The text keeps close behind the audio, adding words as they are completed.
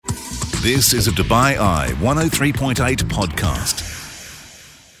This is a Dubai Eye 103.8 podcast.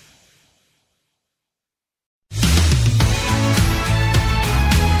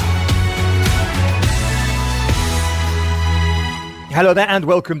 Hello there and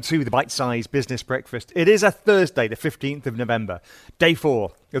welcome to the Bite Size Business Breakfast. It is a Thursday, the 15th of November, day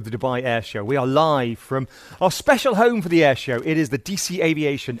 4 of the Dubai Air Show. We are live from our special home for the Air Show. It is the DC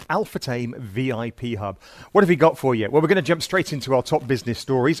Aviation Al Futtaim VIP Hub. What have we got for you? Well, we're going to jump straight into our top business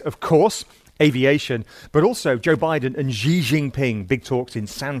stories. Of course, aviation, but also Joe Biden and Xi Jinping. Big talks in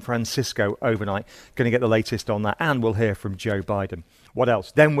San Francisco overnight. Going to get the latest on that, and we'll hear from Joe Biden. What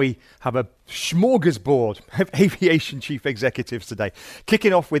else? Then we have a smorgasbord of aviation chief executives today.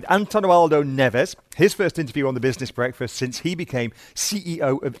 Kicking off with Antonio Neves, his first interview on the Business Breakfast since he became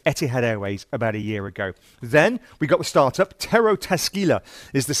CEO of Etihad Airways about a year ago. Then we got the startup. Tero Taskila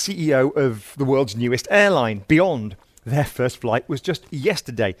is the CEO of the world's newest airline, Beyond. Their first flight was just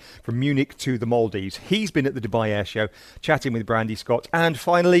yesterday from Munich to the Maldives. He's been at the Dubai Air Show chatting with Brandy Scott. And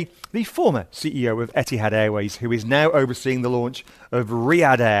finally, the former CEO of Etihad Airways, who is now overseeing the launch of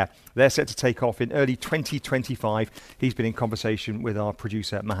Riyadh Air. They're set to take off in early 2025. He's been in conversation with our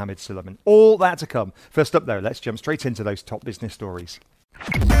producer, Mohammed Suleiman. All that to come. First up, though, let's jump straight into those top business stories.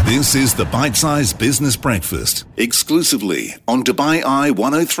 This is the Bite Size Business Breakfast, exclusively on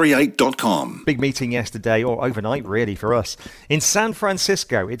DubaiEye1038.com. Big meeting yesterday, or overnight really for us, in San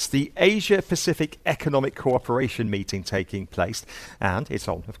Francisco. It's the Asia-Pacific Economic Cooperation meeting taking place. And it's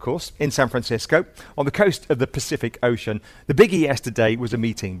on, of course, in San Francisco, on the coast of the Pacific Ocean. The biggie yesterday was a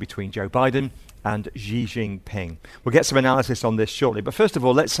meeting between Joe Biden and Xi Jinping. We'll get some analysis on this shortly. But first of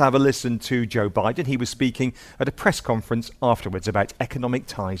all, let's have a listen to Joe Biden. He was speaking at a press conference afterwards about economic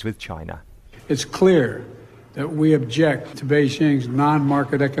ties with China. It's clear that we object to Beijing's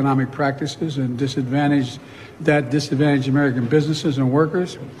non-market economic practices and disadvantage American businesses and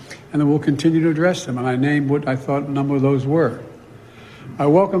workers, and that we'll continue to address them. And I named what I thought a number of those were. I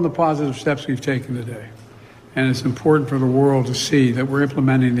welcome the positive steps we've taken today. And it's important for the world to see that we're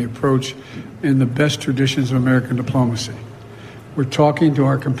implementing the approach in the best traditions of American diplomacy. We're talking to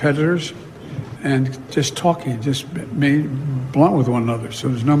our competitors and just made blunt with one another, so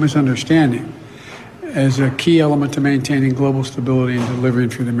there's no misunderstanding, as a key element to maintaining global stability and delivering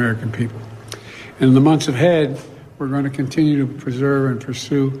for the American people. And in the months ahead, we're going to continue to preserve and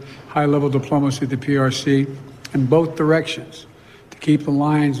pursue high-level diplomacy at the PRC in both directions, keep the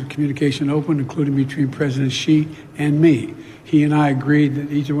lines of communication open, including between President Xi and me. He and I agreed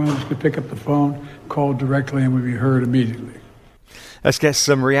that each one of us could pick up the phone, call directly, and would be heard immediately. Let's get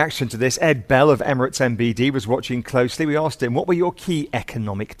some reaction to this. Ed Bell of Emirates MBD was watching closely. We asked him, what were your key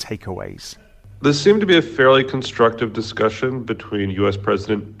economic takeaways? There seemed to be a fairly constructive discussion between U.S.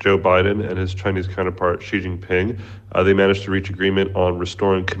 President Joe Biden and his Chinese counterpart Xi Jinping. They managed to reach agreement on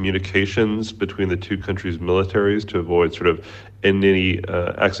restoring communications between the two countries' militaries to avoid sort of any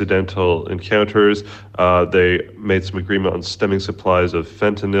accidental encounters. They made some agreement on stemming supplies of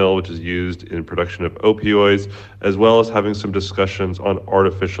fentanyl, which is used in production of opioids, as well as having some discussions on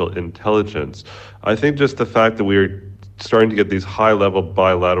artificial intelligence. I think just the fact that we are starting to get these high-level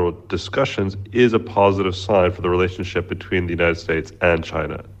bilateral discussions is a positive sign for the relationship between the United States and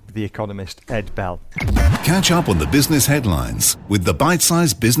China. The economist Ed Bell. Catch up on the business headlines with the Bite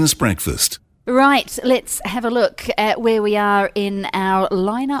Size Business Breakfast. Right, let's have a look at where we are in our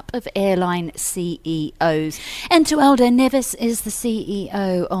lineup of airline CEOs. Antonio Neves is the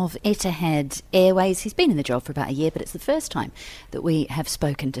CEO of Etihad Airways. He's been in the job for about a year, but it's the first time that we have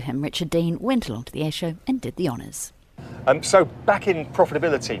spoken to him. Richard Dean went along to the air show and did the honours. So back in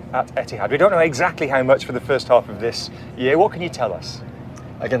profitability at Etihad, we don't know exactly how much for the first half of this year. What can you tell us?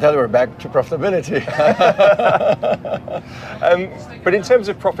 I can tell you we're back to profitability. But in terms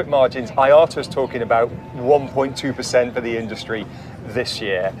of profit margins, IATA is talking about 1.2% for the industry this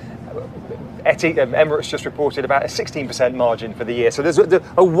year. Emirates just reported about a 16% margin for the year. So there's Air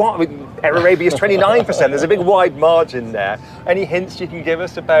Arabia is 29%. There's a big wide margin there. Any hints you can give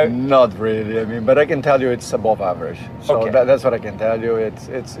us about? Not really. But I can tell you it's above average. So okay. That's what I can tell you.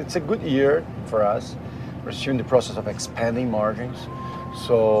 It's a good year for us. We're still in the process of expanding margins.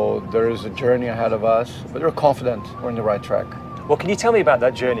 So there is a journey ahead of us, but we're confident we're on the right track. Well, can you tell me about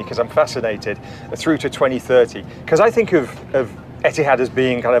that journey? Because I'm fascinated through to 2030. Because I think of Etihad as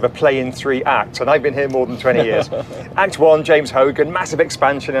being kind of a play in 3 acts, and I've been here more than 20 years. Act 1, James Hogan, massive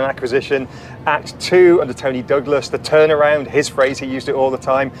expansion and acquisition. Act 2, under Tony Douglas, the turnaround, his phrase, he used it all the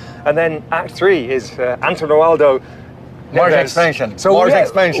time. And then Act 3 is Antonio Margin expansion. So margin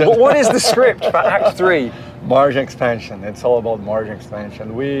expansion. What is the script for Act 3? Margin expansion. It's all about margin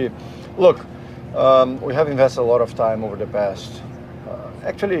expansion. We have invested a lot of time over the past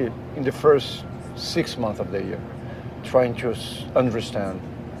actually in the first 6 months of the year, trying to understand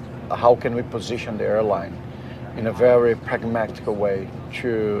how can we position the airline in a very pragmatic way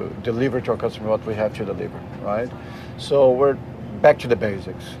to deliver to our customer what we have to deliver, right? So we're back to the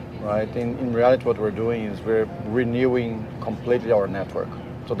basics, right? In reality, what we're doing is we're renewing completely our network.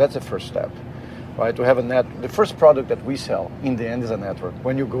 So that's the first step, right? We have the first product that we sell in the end is a network.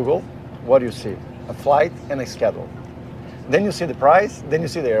 When you Google, what do you see? A flight and a schedule. Then you see the price, then you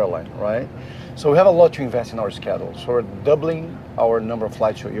see the airline, right? So we have a lot to invest in our schedule. So we're doubling our number of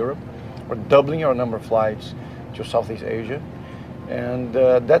flights to Europe. We're doubling our number of flights to Southeast Asia. And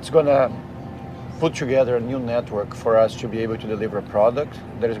that's going to put together a new network for us to be able to deliver a product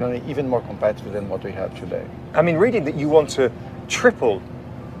that is going to be even more competitive than what we have today. I mean, reading that you want to triple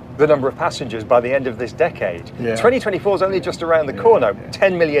the number of passengers by the end of this decade. Yeah. 2024 is only just around the corner.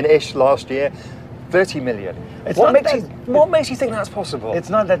 10 million-ish last year, 30 million. What makes you think that's possible? It's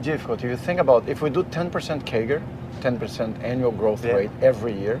not that difficult. If you think about if we do 10% CAGR, 10% annual growth rate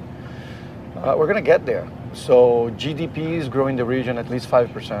every year, we're going to get there. So GDP is growing the region at least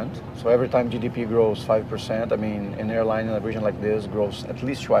 5%. So every time GDP grows 5%, I mean, an airline in a region like this grows at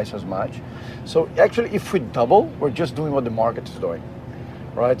least twice as much. So actually, if we double, we're just doing what the market is doing,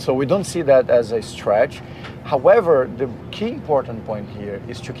 right? So we don't see that as a stretch. However, the key important point here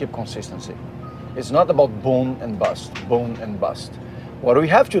is to keep consistency. It's not about boom and bust, boom and bust. What we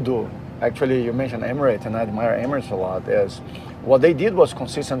have to do, actually, you mentioned Emirates, and I admire Emirates a lot, is what they did was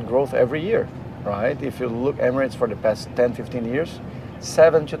consistent growth every year, right? If you look Emirates for the past 10, 15 years,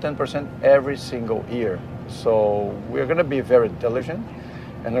 7 to 10% every single year. So we're going to be very diligent,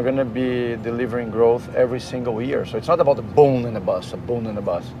 and we're going to be delivering growth every single year. So it's not about a boom and a bust, a boom and a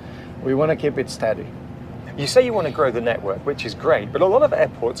bust. We want to keep it steady. You say you want to grow the network, which is great, but a lot of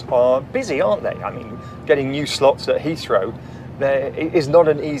airports are busy, aren't they? I mean, getting new slots at Heathrow is not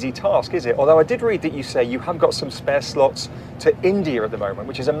an easy task, is it? Although I did read that you say you have got some spare slots to India at the moment,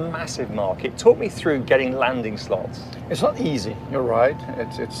 which is a massive market. Talk me through getting landing slots. It's not easy, you're right.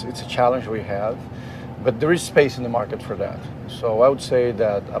 It's a challenge we have, but there is space in the market for that. So I would say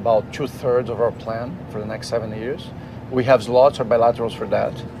that about 2/3 of our plan for the next 7 years, we have slots or bilaterals for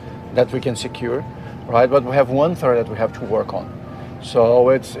that we can secure, right? But we have 1/3 that we have to work on. So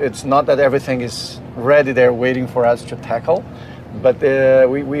it's not that everything is ready there waiting for us to tackle, but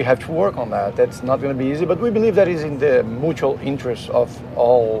we have to work on that. That's not going to be easy, but we believe that is in the mutual interest of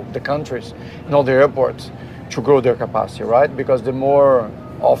all the countries and all the airports to grow their capacity, right? Because the more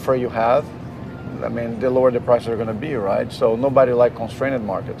offer you have, I mean, the lower the prices are going to be, right? So nobody likes constrained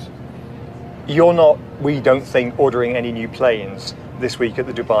markets. You're not, we don't think, ordering any new planes this week at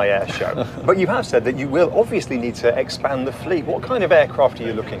the Dubai Air Show, but you have said that you will obviously need to expand the fleet. What kind of aircraft are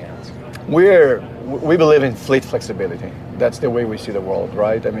you looking at? We believe in fleet flexibility. That's the way we see the world,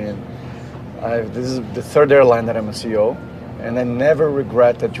 right? I mean, this is the third airline that I'm a CEO, and I never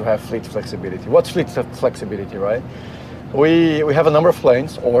regretted to have fleet flexibility. What's fleet flexibility, right? We have a number of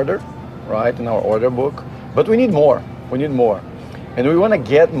planes ordered, right, in our order book, but we need more. We need more. And we want to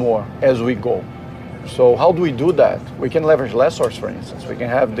get more as we go. So how do we do that? We can leverage lessors, for instance. We can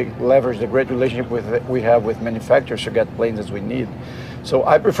leverage the great relationship we have with manufacturers to get planes as we need. So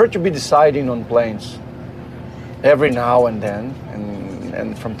I prefer to be deciding on planes every now and then,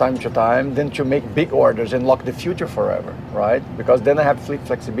 and from time to time, than to make big orders and lock the future forever, right? Because then I have fleet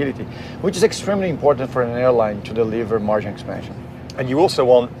flexibility, which is extremely important for an airline to deliver margin expansion. And you also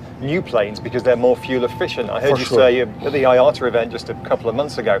want new planes because they're more fuel efficient. I heard you say at the IATA event just a couple of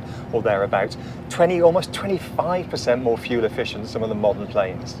months ago, or thereabouts, almost 25% more fuel efficient than some of the modern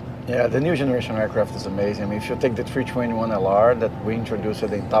planes. Yeah, the new generation aircraft is amazing. I mean, if you take the 321LR that we introduced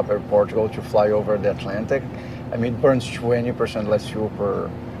in TAP Air Portugal to fly over the Atlantic, I mean, it burns 20% less fuel per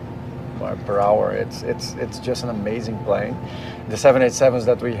hour. It's just an amazing plane. The 787s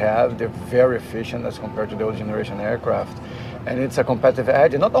that we have, they're very efficient as compared to the old generation aircraft. And it's a competitive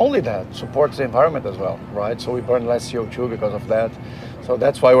edge. And not only that, supports the environment as well, right? So we burn less CO2 because of that. So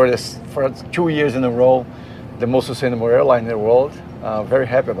that's why we're, for 2 years in a row, the most sustainable airline in the world. Very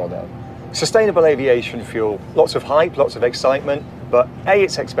happy about that. Sustainable aviation fuel, lots of hype, lots of excitement, but A,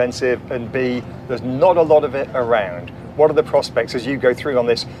 it's expensive, and B, there's not a lot of it around. What are the prospects as you go through on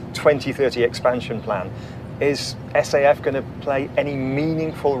this 2030 expansion plan? Is SAF going to play any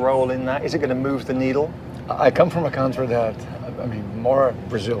meaningful role in that? Is it going to move the needle? I come from a country that, I mean,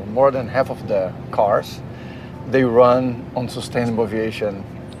 Brazil, more than half of the cars, they run on sustainable aviation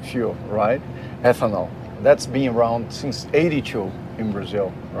fuel, right? Ethanol. That's been around since '82 in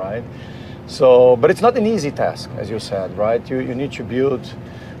Brazil, right? So, but it's not an easy task, as you said, right? You need to build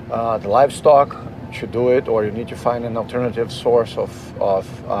the livestock to do it, or you need to find an alternative source of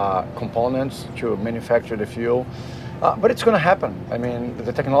components to manufacture the fuel. But it's going to happen. I mean,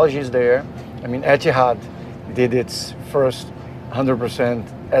 the technology is there. I mean, Etihad did its first 100%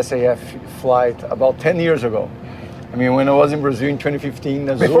 SAF flight about 10 years ago. I mean, when I was in Brazil in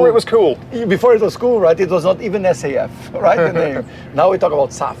 2015, before it was cool. Before it was cool, right? It was not even SAF, right? The name. Now we talk about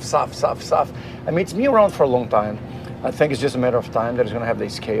SAF. I mean, it's been around for a long time. I think it's just a matter of time that it's going to have the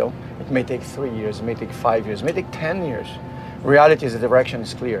scale. It may take 3 years, it may take 5 years, it may take 10 years. Reality is the direction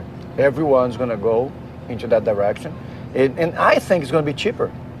is clear. Everyone's going to go into that direction. And I think it's going to be cheaper.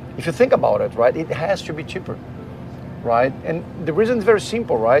 If you think about it, right, it has to be cheaper, right? And the reason is very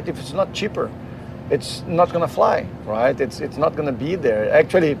simple, right? If it's not cheaper, it's not going to fly, right? It's not going to be there.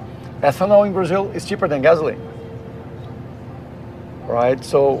 Actually, ethanol in Brazil is cheaper than gasoline, right?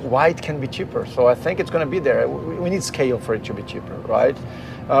 So why it can be cheaper? So I think it's going to be there. We need scale for it to be cheaper, right?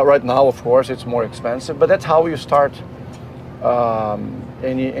 Right now, of course, it's more expensive, but that's how you start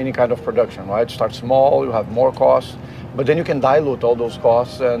any kind of production, right? Start small, you have more costs, but then you can dilute all those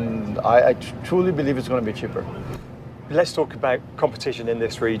costs, and I truly believe it's going to be cheaper. Let's talk about competition in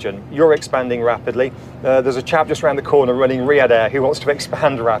this region. You're expanding rapidly. There's a chap just around the corner running Riyadh Air who wants to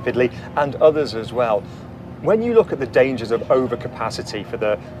expand rapidly, and others as well. When you look at the dangers of overcapacity for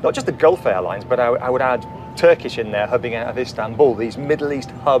not just the Gulf airlines, but I would add Turkish in there, hubbing out of Istanbul, these Middle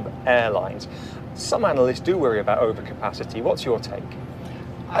East hub airlines, some analysts do worry about overcapacity. What's your take?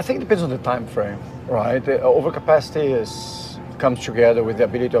 I think it depends on the time frame, right? Overcapacity comes together with the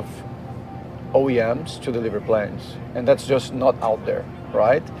ability of OEMs to deliver planes, and that's just not out there,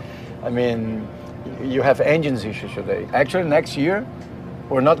 right? I mean, you have engines issues today. Actually, next year,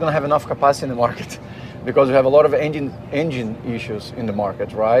 we're not going to have enough capacity in the market because we have a lot of engine issues in the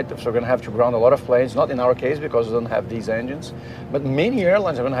market, right? So we're going to have to ground a lot of planes, not in our case because we don't have these engines, but many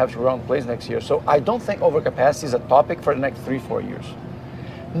airlines are going to have to ground planes next year. So I don't think overcapacity is a topic for the next 3-4 years.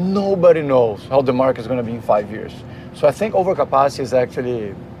 Nobody knows how the market is going to be in 5 years. So I think overcapacity is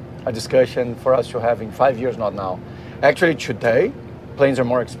actually a discussion for us to have in 5 years, not now. Actually, today, planes are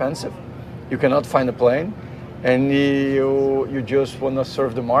more expensive. You cannot find a plane, and you just want to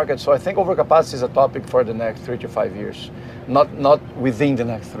serve the market. So I think overcapacity is a topic for the next 3 to 5 years, not within the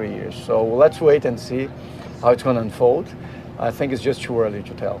next 3 years. So let's wait and see how it's going to unfold. I think it's just too early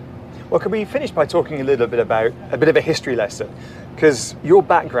to tell. Well, can we finish by talking a little bit about a bit of a history lesson? Because your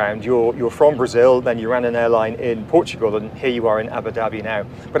background, you're from Brazil, then you ran an airline in Portugal, and here you are in Abu Dhabi now.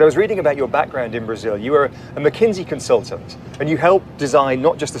 But I was reading about your background in Brazil. You were a McKinsey consultant, and you helped design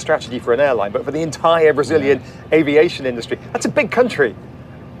not just the strategy for an airline, but for the entire Brazilian aviation industry. That's a big country.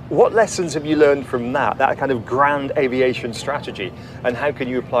 What lessons have you learned from that kind of grand aviation strategy, and how can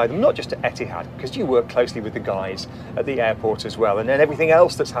you apply them not just to Etihad, because you work closely with the guys at the airport as well, and then everything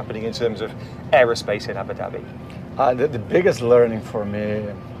else that's happening in terms of aerospace in Abu Dhabi? The biggest learning for me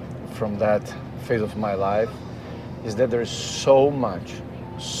from that phase of my life is that there is so much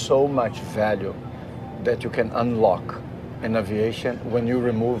value that you can unlock in aviation when you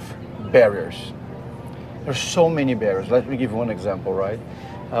remove barriers. There's so many barriers. Let me give one example, right?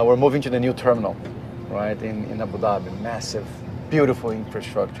 We're moving to the new terminal, right, in Abu Dhabi. Massive, beautiful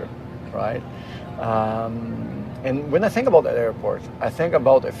infrastructure, right? And when I think about that airport, I think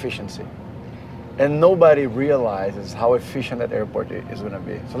about efficiency. And nobody realizes how efficient that airport is going to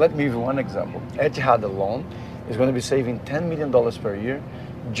be. So let me give you one example. Etihad alone is going to be saving $10 million per year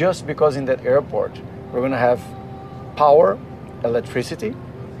just because in that airport we're going to have power, electricity,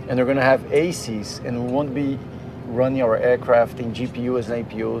 and we're going to have ACs, and we won't be running our aircraft in GPUs and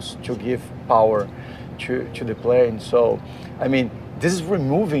APUs to give power to the plane. So, I mean, this is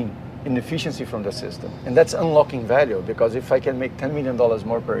removing inefficiency from the system, and that's unlocking value, because if I can make $10 million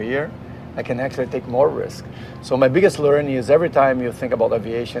more per year, I can actually take more risk. So my biggest learning is every time you think about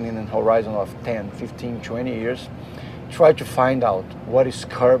aviation in a horizon of 10, 15, 20 years, try to find out what is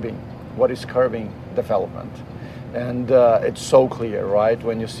curbing development. And it's so clear, right?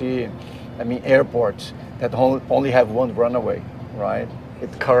 When you see, I mean, airports that only have one runway, right?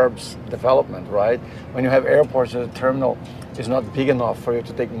 It curbs development, right? When you have airports, the terminal is not big enough for you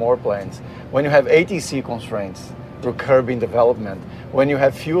to take more planes. When you have ATC constraints, you're curbing development. When you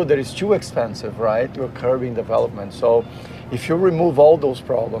have fuel that is too expensive, right, you're curbing development. So if you remove all those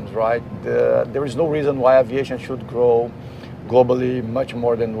problems, right, there is no reason why aviation should grow globally much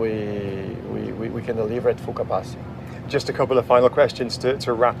more than we can deliver at full capacity. Just a couple of final questions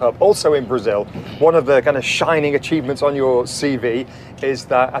to wrap up. Also in Brazil, one of the kind of shining achievements on your CV is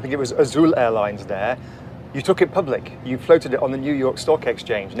that I think it was Azul Airlines there You took it public. You floated it on the New York Stock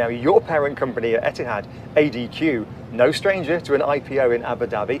Exchange. Now, your parent company at Etihad, ADQ, no stranger to an IPO in Abu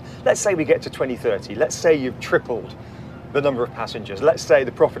Dhabi. Let's say we get to 2030. Let's say you've tripled the number of passengers. Let's say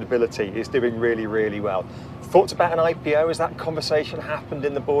the profitability is doing really, really well. Thoughts about an IPO? Has that conversation happened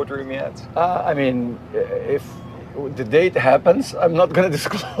in the boardroom yet? I mean, if the date happens, I'm not going to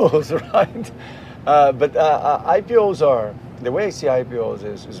disclose, right? But IPOs are, the way I see IPOs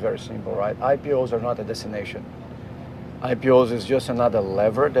is very simple, right? IPOs are not a destination. IPOs is just another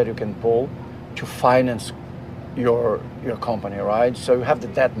lever that you can pull to finance your company, right? So you have the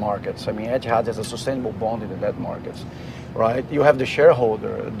debt markets. I mean, Etihad has a sustainable bond in the debt markets, right? You have the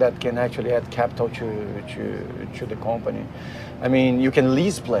shareholder that can actually add capital to the company. I mean, you can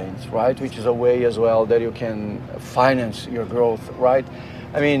lease planes, right? Which is a way as well that you can finance your growth, right?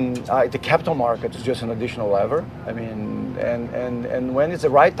 I mean, the capital market is just an additional lever. I mean, and when it's the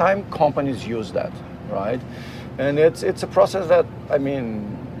right time, companies use that, right? And it's a process that, I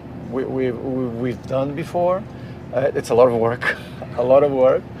mean, we've done before. It's a lot of work, a lot of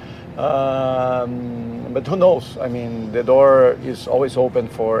work. But who knows? I mean, the door is always open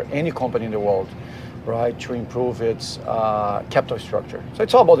for any company in the world, right, to improve its capital structure. So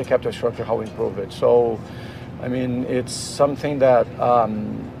it's all about the capital structure, how we improve it. So, I mean, it's something that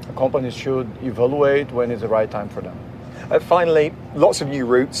companies should evaluate when it's the right time for them. Finally, lots of new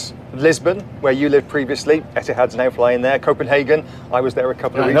routes. Lisbon, where you lived previously, Etihad's now flying there. Copenhagen, I was there a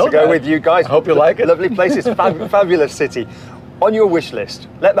couple of weeks ago with you guys. I hope you like it. Lovely place, it's fabulous city. On your wish list,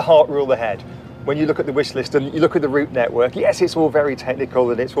 let the heart rule the head. When you look at the wish list and you look at the route network, yes, it's all very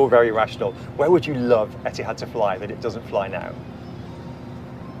technical and it's all very rational. Where would you love Etihad to fly that it doesn't fly now?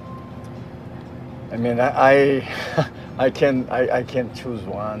 I mean, I can't choose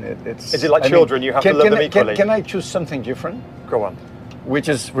one. Is it like children? You have to love them equally. Can I choose something different? Go on. Which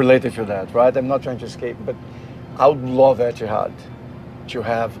is related to that, right? I'm not trying to escape, but I would love Etihad to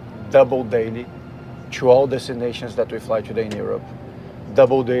have double daily to all destinations that we fly today in Europe,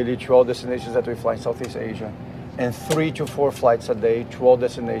 double daily to all destinations that we fly in Southeast Asia, and 3 to 4 flights a day to all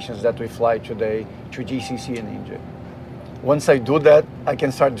destinations that we fly today to GCC in India. Once I do that, I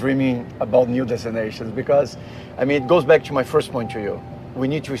can start dreaming about new destinations because, I mean, it goes back to my first point to you. We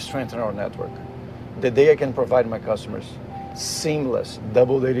need to strengthen our network. The day I can provide my customers seamless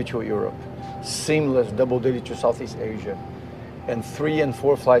double daily to Europe, seamless double daily to Southeast Asia, and 3 and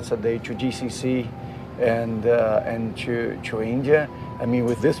 4 flights a day to GCC and to India. I mean,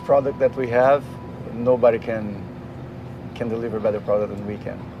 with this product that we have, nobody can deliver better product than we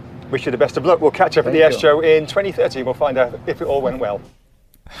can. Wish you the best of luck. We'll catch up at the Air Show in 2030 and we'll find out if it all went well.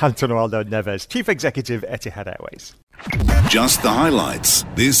 Antonio Neves, Chief Executive, Etihad Airways. Just the highlights.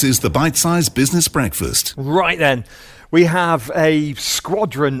 This is the Bite-Sized Business Breakfast. Right then, we have a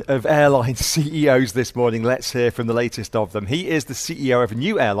squadron of airline CEOs this morning. Let's hear from the latest of them. He is the CEO of a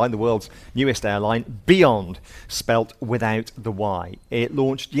new airline, the world's newest airline, Beyond, spelt without the Y. It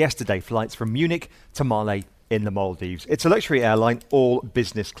launched yesterday, flights from Munich to Malé in the Maldives. It's a luxury airline, all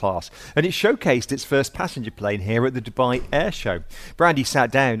business class, and it showcased its first passenger plane here at the Dubai Air Show. Brandy sat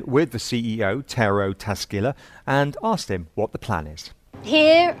down with the CEO, Tero Taskila, and asked him what the plan is.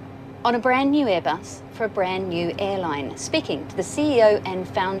 Here on a brand new Airbus for a brand new airline, speaking to the CEO and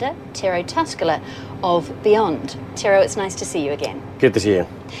founder, Tero Taskila of Beyond. Tero, it's nice to see you again. Good to see you.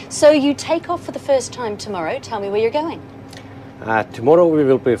 So you take off for the first time tomorrow. Tell me where you're going. Tomorrow we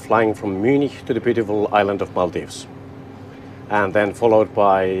will be flying from Munich to the beautiful island of Maldives, and then followed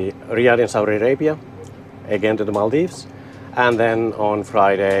by Riyadh in Saudi Arabia, again to the Maldives, and then on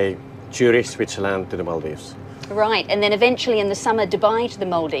Friday, Zurich, Switzerland to the Maldives. Right, and then eventually in the summer, Dubai to the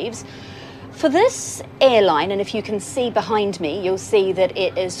Maldives. For this airline, and if you can see behind me, you'll see that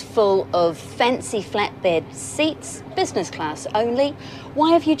it is full of fancy flatbed seats, business class only.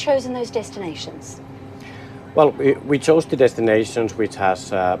 Why have you chosen those destinations? Well, we chose the destinations which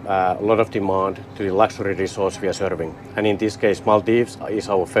has a lot of demand to the luxury resorts we are serving. And in this case, Maldives is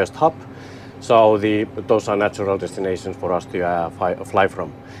our first hub. So those are natural destinations for us to fly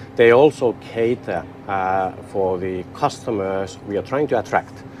from. They also cater for the customers we are trying to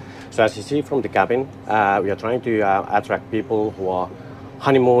attract. So as you see from the cabin, we are trying to attract people who are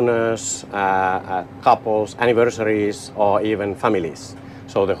honeymooners, couples, anniversaries, or even families.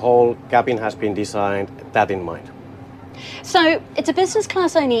 So the whole cabin has been designed that in mind. So it's a business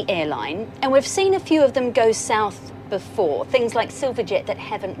class only airline, and we've seen a few of them go south before, things like Silverjet that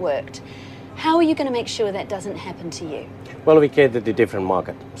haven't worked. How are you going to make sure that doesn't happen to you? Well, we cater to different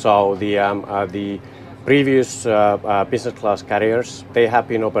market. So the previous business class carriers, they have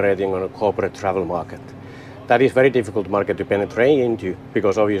been operating on a corporate travel market. That is very difficult market to penetrate into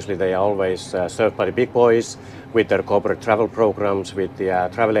because obviously they are always served by the big boys with their corporate travel programs, with the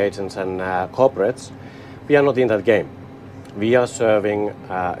travel agents and corporates. We are not in that game. We are serving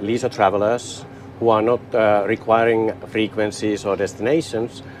leisure travelers who are not requiring frequencies or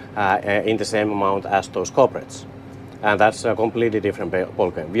destinations in the same amount as those corporates. And that's a completely different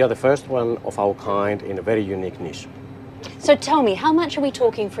ballgame. We are the first one of our kind in a very unique niche. So tell me, how much are we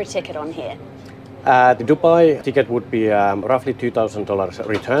talking for a ticket on here? The Dubai ticket would be roughly $2,000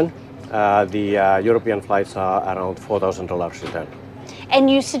 return. The European flights are around $4,000 return. And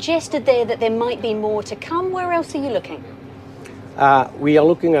you suggested there that there might be more to come. Where else are you looking? We are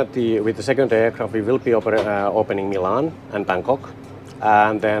looking at with the second aircraft, we will be opening Milan and Bangkok.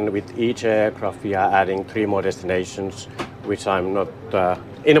 And then with each aircraft, we are adding 3 more destinations, which I'm not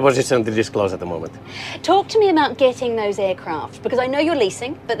in a position to disclose at the moment. Talk to me about getting those aircraft, because I know you're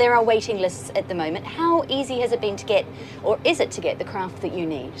leasing, but there are waiting lists at the moment. How easy has it been to get, or is it to get the craft that you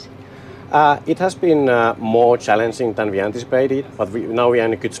need? It has been more challenging than we anticipated, but now we are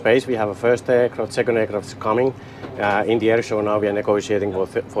in a good space. We have a first aircraft, second aircraft is coming. In the air show now we are negotiating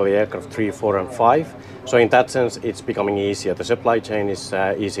for the aircraft 3, 4 and 5. So in that sense it's becoming easier. The supply chain is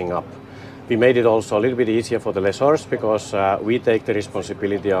easing up. We made it also a little bit easier for the lessors because we take the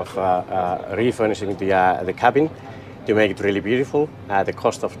responsibility of refurnishing the cabin to make it really beautiful, the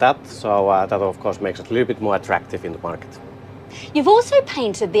cost of that. So that of course makes it a little bit more attractive in the market. You've also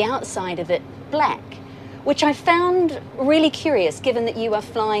painted the outside of it black, which I found really curious given that you are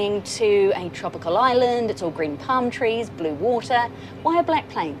flying to a tropical island, it's all green palm trees, blue water. Why a black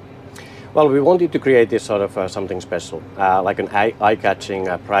plane? Well, we wanted to create this sort of something special, like an eye-catching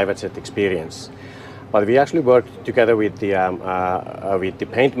private jet experience. But we actually worked together with the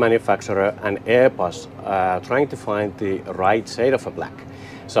paint manufacturer and Airbus, trying to find the right shade of a black.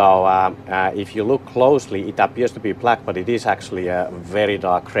 So if you look closely, it appears to be black, but it is actually a very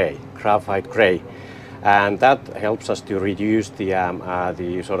dark gray, graphite gray. And that helps us to reduce the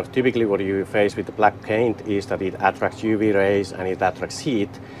sort of typically what you face with the black paint is that it attracts UV rays and it attracts heat.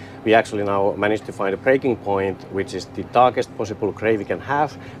 We actually now managed to find a breaking point, which is the darkest possible gray we can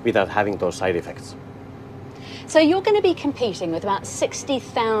have without having those side effects. So you're going to be competing with about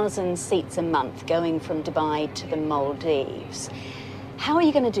 60,000 seats a month going from Dubai to the Maldives. How are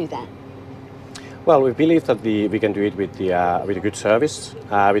you going to do that? Well, we believe that we can do it with a good service,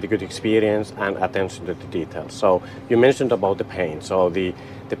 with a good experience and attention to the details. So you mentioned about the paint. So the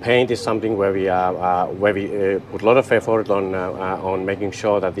paint is something where we put a lot of effort on making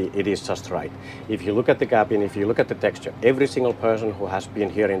sure that it is just right. If you look at the cabin, if you look at the texture, every single person who has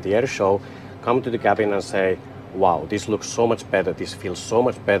been here in the air show come to the cabin and say, wow, this looks so much better, this feels so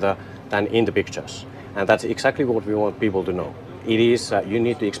much better than in the pictures. And that's exactly what we want people to know. It is, you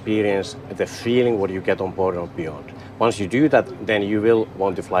need to experience the feeling what you get on board and beyond. Once you do that, then you will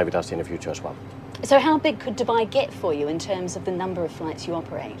want to fly with us in the future as well. So how big could Dubai get for you in terms of the number of flights you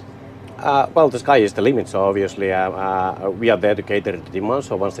operate? Well, the sky is the limit, so obviously we are there to cater the demand.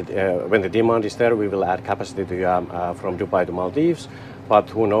 So when the demand is there, we will add capacity from Dubai to Maldives. But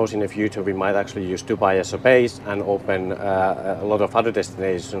who knows, in the future we might actually use Dubai as a base and open a lot of other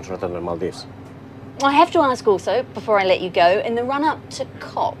destinations rather than Maldives. I have to ask also, before I let you go, in the run-up to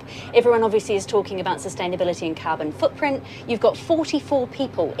COP, everyone obviously is talking about sustainability and carbon footprint. You've got 44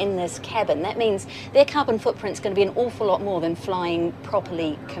 people in this cabin. That means their carbon footprint's going to be an awful lot more than flying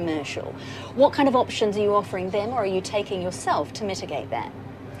properly commercial. What kind of options are you offering them, or are you taking yourself to mitigate that?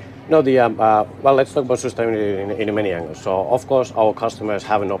 No, well, let's talk about sustainability in many angles. So, of course, our customers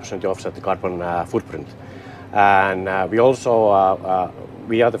have an option to offset the carbon footprint. And we also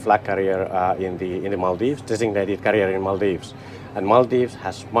we are the flag carrier in the Maldives, designated carrier in Maldives. And Maldives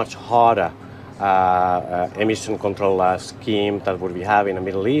has much harder emission control scheme than what we have in the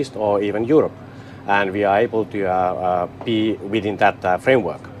Middle East or even Europe. And we are able to be within that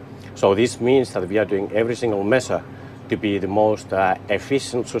framework. So this means that we are doing every single measure to be the most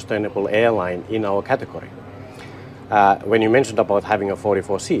efficient, sustainable airline in our category. When you mentioned about having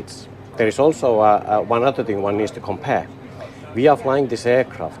 44 seats, there is also one other thing one needs to compare. We are flying this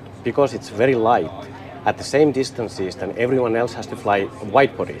aircraft because it's very light at the same distances than everyone else has to fly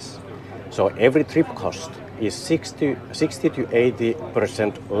wide bodies. So every trip cost is 60 to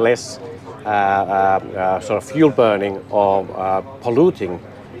 80% less sort of fuel burning or polluting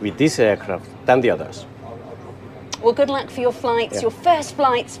with this aircraft than the others. Well, good luck for your flights, your first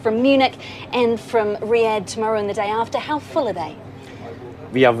flights from Munich and from Riyadh tomorrow and the day after. How full are they?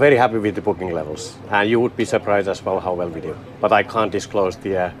 We are very happy with the booking levels, and you would be surprised as well how well we do. But I can't disclose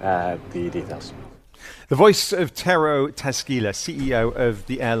the details. The voice of Tero Tazkila, CEO of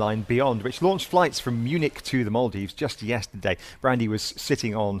the airline Beyond, which launched flights from Munich to the Maldives just yesterday. Brandy was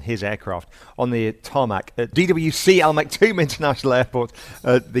sitting on his aircraft on the tarmac at DWC Al Maktoum International Airport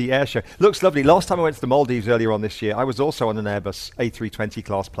at the air show. Looks lovely. Last time I went to the Maldives earlier on this year, I was also on an Airbus A320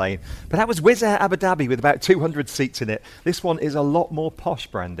 class plane, but that was Wizz Air Abu Dhabi with about 200 seats in it. This one is a lot more posh,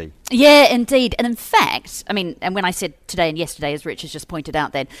 Brandy. Yeah, indeed. And in fact, I mean, and when I said today and yesterday, as Rich has just pointed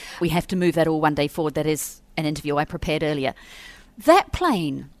out, then we have to move that all one day forward. That is an interview I prepared earlier. That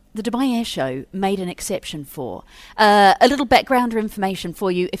plane, the Dubai Air Show, made an exception for. A little background or information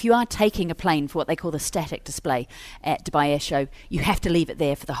for you. If you are taking a plane for what they call the static display at Dubai Air Show, you have to leave it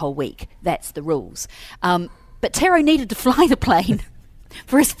there for the whole week. That's the rules. But Tero needed to fly the plane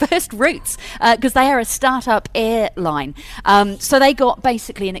for his first routes because they are a startup airline. So they got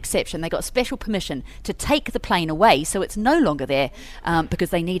basically an exception. They got special permission to take the plane away, so it's no longer there because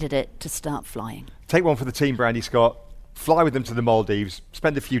they needed it to start flying. Take one for the team, Brandy Scott. Fly with them to the Maldives,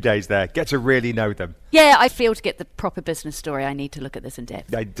 spend a few days there, get to really know them. Yeah, I feel to get the proper business story, I need to look at this in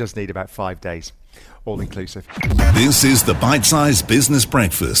depth. It does need about 5 days, all inclusive. This is the Bite Size Business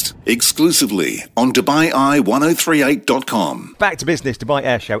Breakfast, exclusively on DubaiEye1038.com. Back to business, Dubai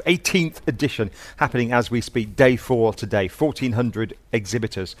Air Show, 18th edition, happening as we speak, day 4 today. 1,400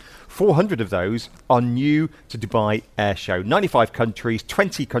 exhibitors. 400 of those are new to Dubai Air Show. 95 countries,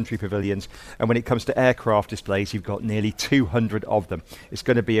 20 country pavilions, and when it comes to aircraft displays, you've got nearly 200 of them. It's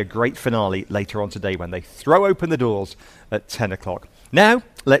going to be a great finale later on today when they throw open the doors at 10 o'clock. Now,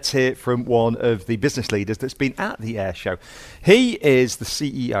 let's hear from one of the business leaders that's been at the air show. He is the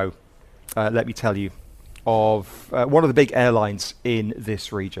CEO, let me tell you, of one of the big airlines in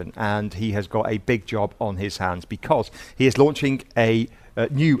this region, and he has got a big job on his hands because he is launching a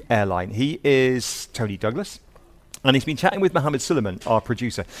new airline. He is Tony Douglas, and he's been chatting with Mohammed Suleiman, our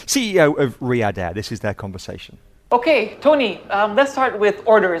producer, CEO of Riyadh Air. This is their conversation. Okay, Tony, let's start with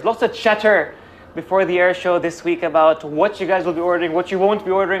orders. Lots of chatter before the air show this week about what you guys will be ordering, what you won't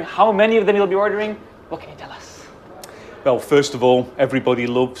be ordering, how many of them you'll be ordering. What can you tell us? Well, first of all, everybody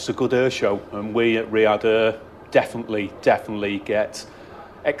loves a good air show, and we at Riyadh Air definitely get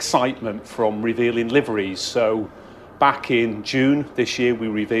excitement from revealing liveries. So back in June this year, we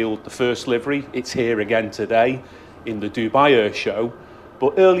revealed the first livery. It's here again today in the Dubai Air Show.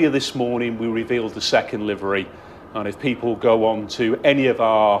 But earlier this morning, we revealed the second livery. And if people go on to any of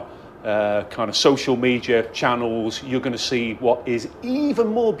our kind of social media channels, you're going to see what is even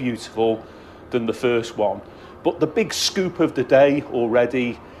more beautiful than the first one. But the big scoop of the day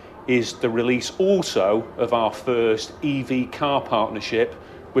already is the release also of our first EV car partnership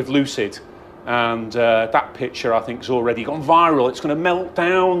with Lucid. And that picture, I think, has already gone viral. It's going to melt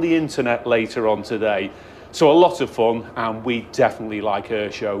down the internet later on today. So a lot of fun, and we definitely like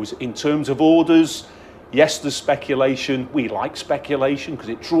air shows. In terms of orders, yes, there's speculation. We like speculation because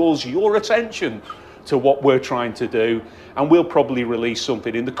it draws your attention to what we're trying to do. And we'll probably release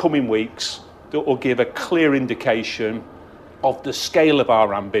something in the coming weeks that will give a clear indication of the scale of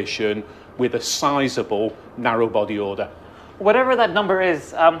our ambition with a sizable narrow body order. Whatever that number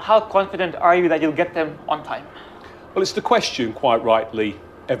is, how confident are you that you'll get them on time? Well, it's the question, quite rightly,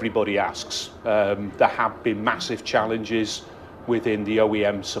 everybody asks. There have been massive challenges within the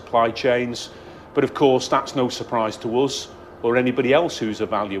OEM supply chains. But of course, that's no surprise to us or anybody else who's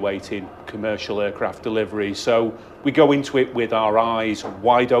evaluating commercial aircraft delivery. So we go into it with our eyes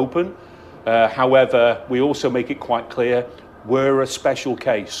wide open. However, we also make it quite clear we're a special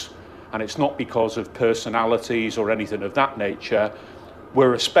case. And it's not because of personalities or anything of that nature.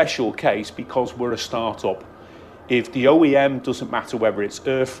 We're a special case because we're a startup. If the OEM, doesn't matter whether it's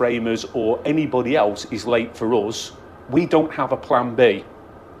airframers or anybody else, is late for us, we don't have a plan B.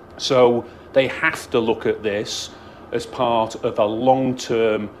 So they have to look at this as part of a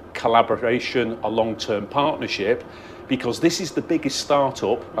long-term collaboration, a long-term partnership, because this is the biggest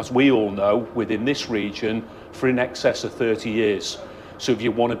startup, as we all know, within this region for in excess of 30 years. So if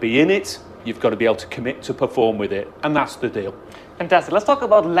you want to be in it, you've got to be able to commit to perform with it, and that's the deal. Fantastic. Let's talk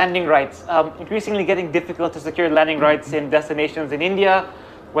about landing rights. Increasingly getting difficult to secure landing rights in destinations in India,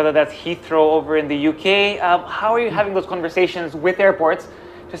 whether that's Heathrow over in the UK. How are you having those conversations with airports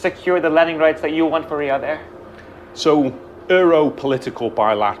to secure the landing rights that you want for Riyadh Air? So aero-political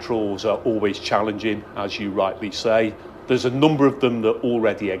bilaterals are always challenging, as you rightly say. There's a number of them that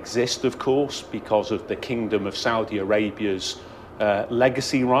already exist, of course, because of the Kingdom of Saudi Arabia's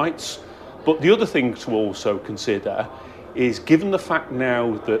legacy rights. But the other thing to also consider is, given the fact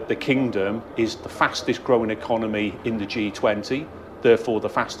now that the Kingdom is the fastest growing economy in the G20, therefore the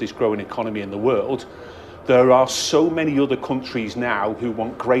fastest growing economy in the world, there are so many other countries now who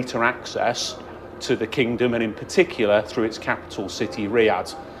want greater access to the kingdom, and in particular through its capital city,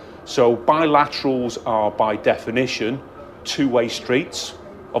 Riyadh. So bilaterals are by definition two-way streets.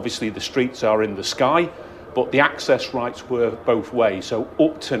 Obviously the streets are in the sky, but the access rights were both ways. So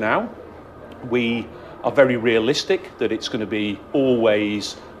up to now, we are very realistic that it's going to be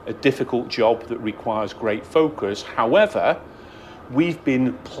always a difficult job that requires great focus. However, we've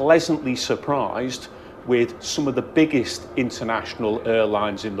been pleasantly surprised with some of the biggest international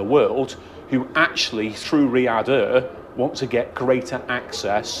airlines in the world who actually, through Riyadh Air, want to get greater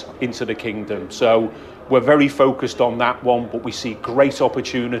access into the kingdom. So we're very focused on that one, but we see great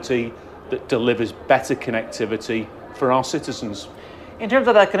opportunity that delivers better connectivity for our citizens. In terms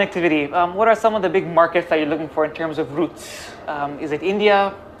of that connectivity, what are some of the big markets that you're looking for in terms of routes? Is it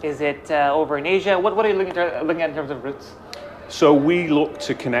India? Is it over in Asia? What are you looking at in terms of routes? So we look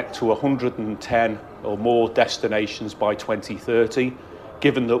to connect to 110 or more destinations by 2030.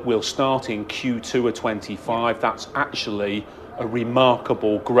 Given that we'll start in Q2 of 25, that's actually a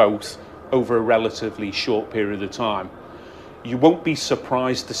remarkable growth over a relatively short period of time. You won't be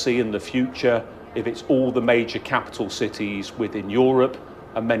surprised to see in the future if it's all the major capital cities within Europe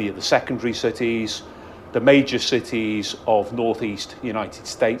and many of the secondary cities, the major cities of Northeast United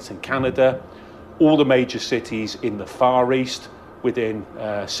States and Canada, all the major cities in the Far East, within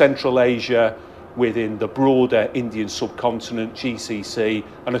Central Asia, within the broader Indian subcontinent, GCC,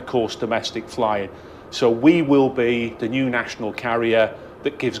 and of course domestic flying. So we will be the new national carrier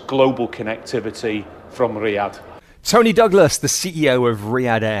that gives global connectivity from Riyadh. Tony Douglas, the CEO of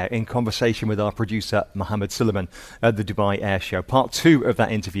Riyadh Air, in conversation with our producer Mohammed Suleiman at the Dubai Air Show. Part 2 of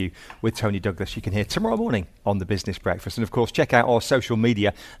that interview with Tony Douglas you can hear tomorrow morning on the Business Breakfast. And of course, check out our social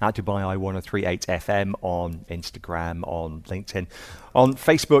media at Dubai I1038 FM on Instagram, on LinkedIn, on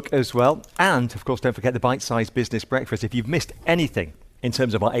Facebook as well. And of course, don't forget the Bite Size Business Breakfast. If you've missed anything in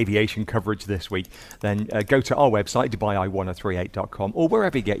terms of our aviation coverage this week, then go to our website, DubaiI1038.com, or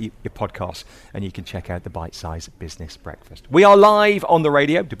wherever you get your podcasts, and you can check out the Bite Size Business Breakfast. We are live on the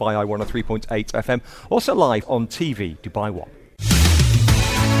radio, Dubai I103.8 FM, also live on TV, Dubai One.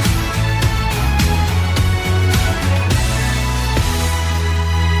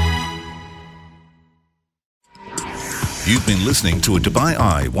 You've been listening to a Dubai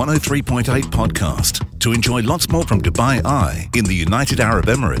Eye 103.8 podcast. To enjoy lots more from Dubai Eye in the United Arab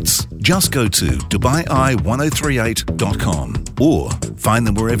Emirates, just go to DubaiI1038.com or find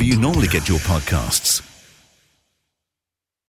them wherever you normally get your podcasts.